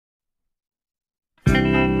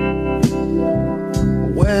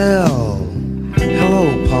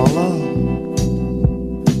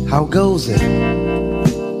How goes it?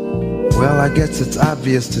 Well, I guess it's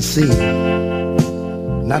obvious to see.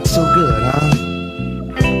 Not so good, huh?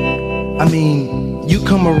 I mean, you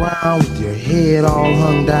come around with your head all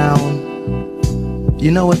hung down.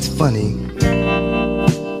 You know, it's funny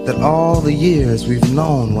that all the years we've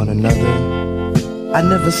known one another, I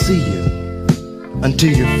never see you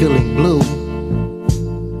until you're feeling blue.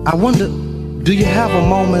 I wonder, do you have a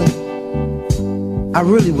moment? I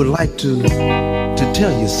really would like to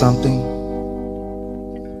tell you something.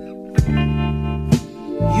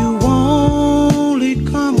 You only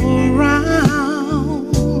come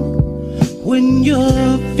around when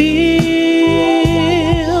you're feeling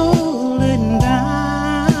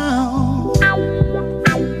down.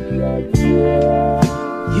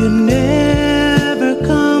 You never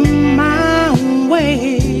come my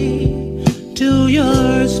way till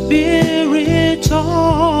your spirit's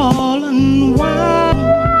all unwound.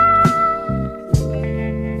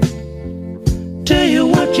 Tell you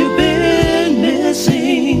what you've been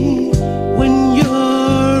missing when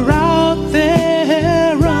you're out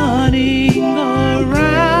there running around.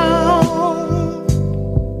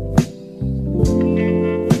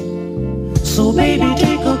 So baby,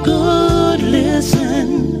 take a good listen,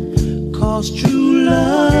 'cause true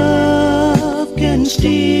love can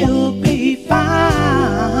still be found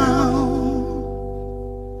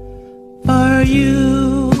for you.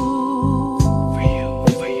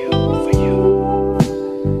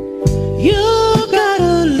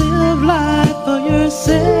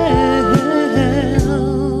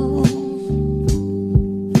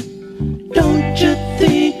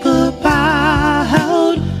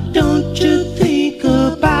 Don't you think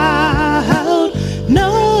about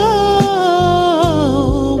no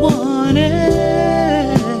one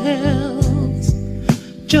else.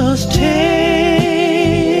 Just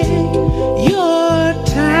take your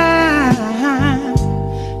time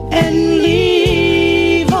and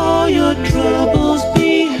leave all your troubles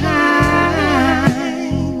behind.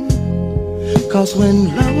 'Cause when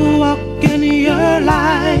love walks in your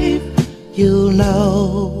life, you'll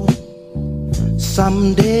know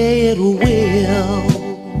someday it will.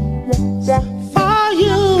 For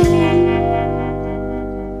you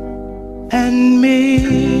and me.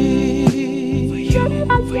 For you,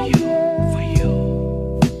 for you, for you.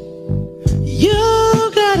 You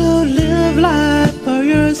gotta live life for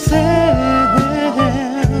yourself,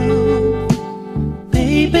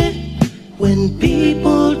 baby. When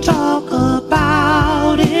people talk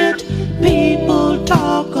about it, people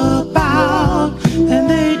talk about, and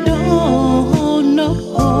they don't know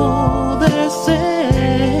themselves.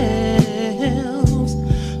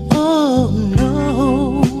 Oh no,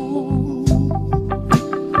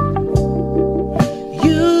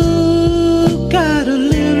 you gotta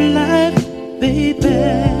live life, baby,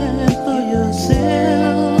 for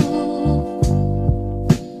yourself.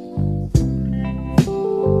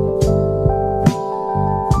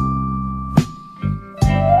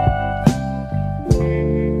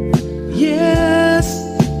 Yes,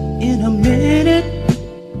 in a minute,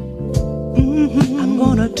 I'm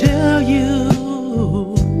gonna tell you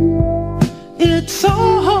it's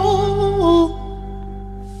all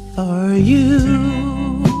for you.